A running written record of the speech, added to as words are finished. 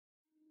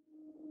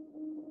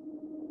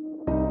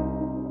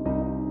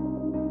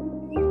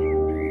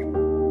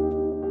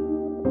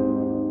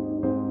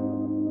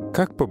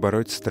Как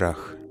побороть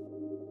страх?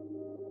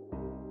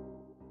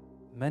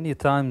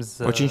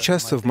 Очень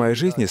часто в моей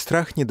жизни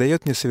страх не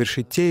дает мне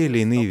совершить те или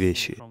иные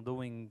вещи,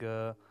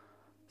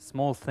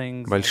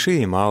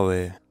 большие и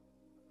малые.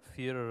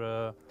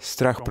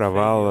 Страх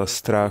провала,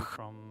 страх...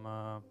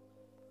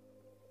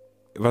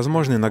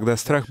 Возможно, иногда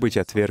страх быть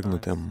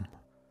отвергнутым.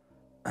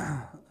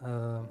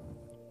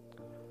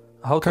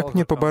 Как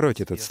мне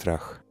побороть этот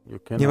страх?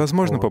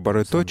 Невозможно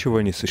побороть то,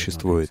 чего не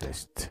существует.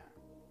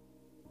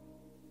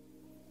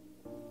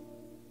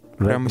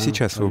 Прямо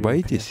сейчас вы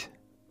боитесь?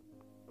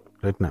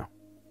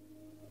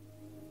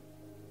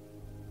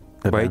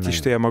 Боитесь,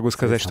 что я могу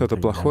сказать что-то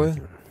плохое?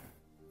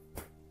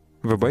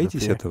 Вы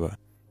боитесь этого?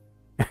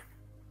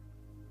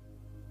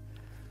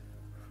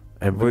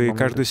 Вы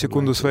каждую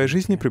секунду своей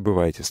жизни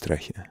пребываете в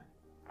страхе?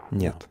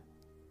 Нет.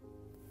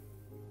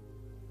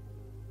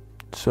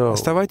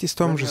 Оставайтесь в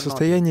том же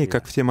состоянии,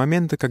 как в те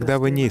моменты, когда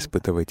вы не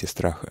испытываете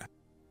страха.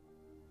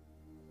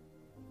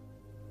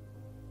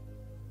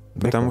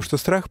 Потому что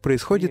страх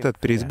происходит от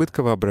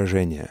переизбытка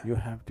воображения.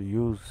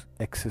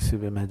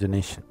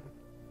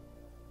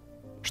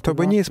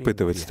 Чтобы не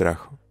испытывать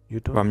страх,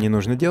 вам не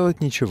нужно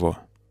делать ничего.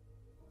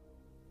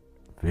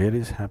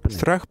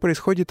 Страх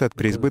происходит от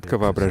переизбытка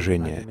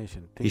воображения.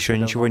 Еще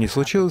ничего не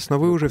случилось, но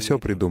вы уже все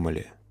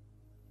придумали.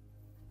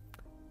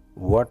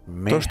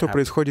 То, что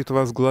происходит у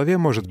вас в голове,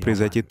 может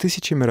произойти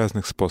тысячами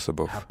разных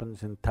способов.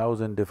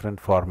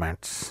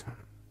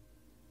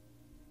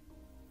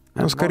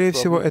 Но, скорее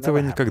всего, этого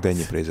никогда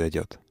не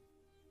произойдет.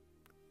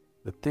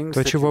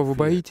 То, чего вы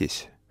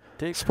боитесь,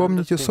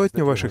 вспомните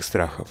сотню ваших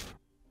страхов.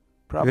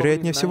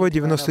 Вероятнее всего,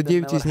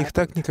 99 из них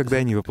так никогда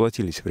и не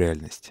воплотились в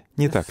реальность.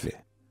 Не так ли?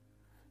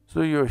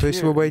 То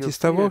есть вы боитесь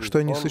того,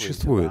 что не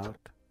существует.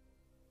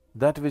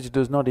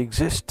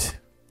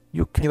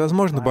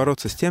 Невозможно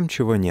бороться с тем,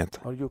 чего нет.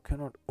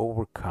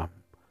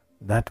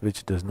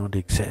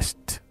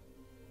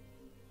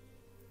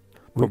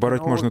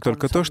 Побороть можно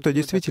только то, что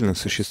действительно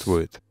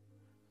существует.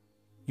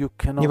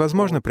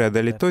 Невозможно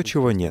преодолеть то,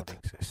 чего нет.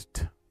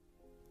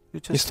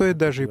 Не стоит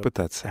даже и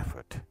пытаться.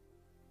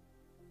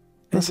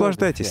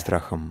 Наслаждайтесь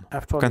страхом.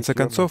 В конце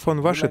концов,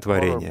 он ваше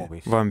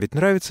творение. Вам ведь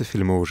нравятся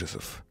фильмы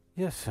ужасов?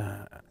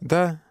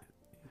 Да.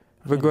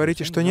 Вы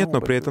говорите, что нет, но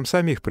при этом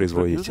сами их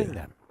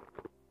производите.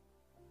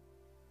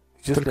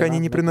 Только они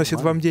не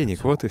приносят вам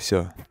денег, вот и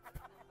все.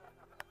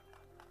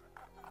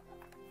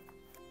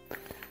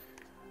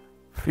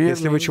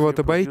 Если вы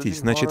чего-то боитесь,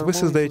 значит, вы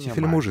создаете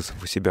фильм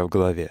ужасов у себя в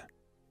голове.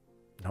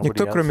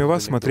 Никто, кроме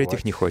вас, смотреть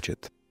их не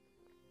хочет.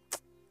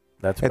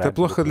 Это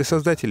плохо для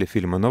создателя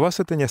фильма, но вас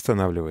это не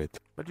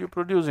останавливает.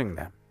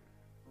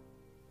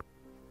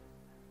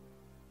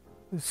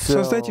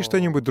 Создайте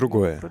что-нибудь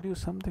другое.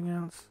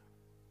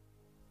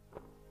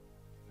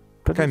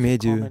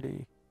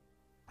 Комедию,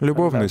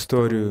 любовную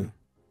историю,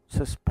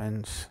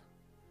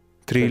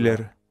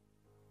 триллер.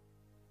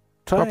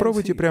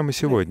 Попробуйте прямо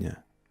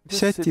сегодня.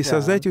 Сядьте и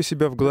создайте у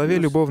себя в голове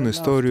любовную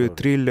историю,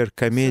 триллер,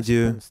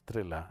 комедию.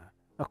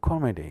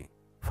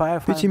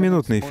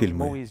 5-минутные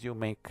фильмы.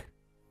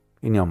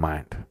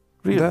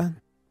 Да.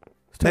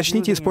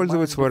 Начните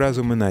использовать свой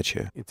разум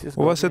иначе.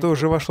 У вас это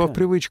уже вошло в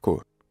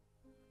привычку.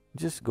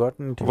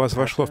 У вас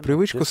вошло в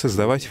привычку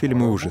создавать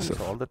фильмы ужасов.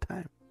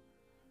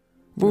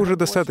 Вы уже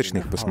достаточно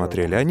их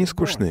посмотрели, они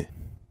скучны.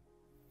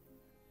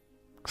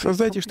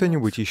 Создайте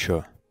что-нибудь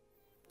еще.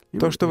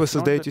 То, что вы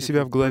создаете у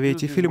себя в голове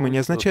эти фильмы, не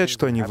означает,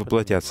 что они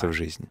воплотятся в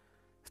жизнь.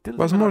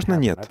 Возможно,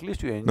 нет.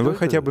 Но вы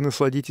хотя бы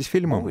насладитесь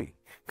фильмом.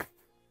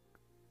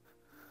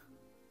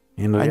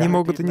 Они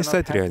могут и не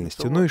стать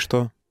реальностью, ну и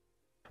что?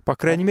 По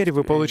крайней мере,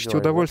 вы получите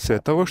удовольствие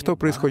от того, что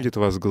происходит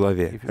у вас в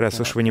голове, раз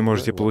уж вы не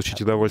можете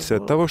получить удовольствие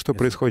от того, что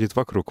происходит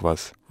вокруг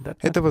вас.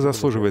 Этого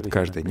заслуживает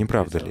каждый, не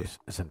правда ли?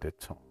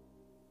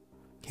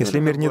 Если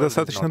мир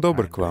недостаточно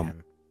добр к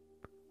вам,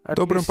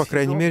 добрым, по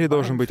крайней мере,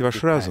 должен быть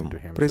ваш разум.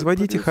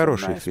 Производите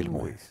хорошие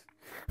фильмы.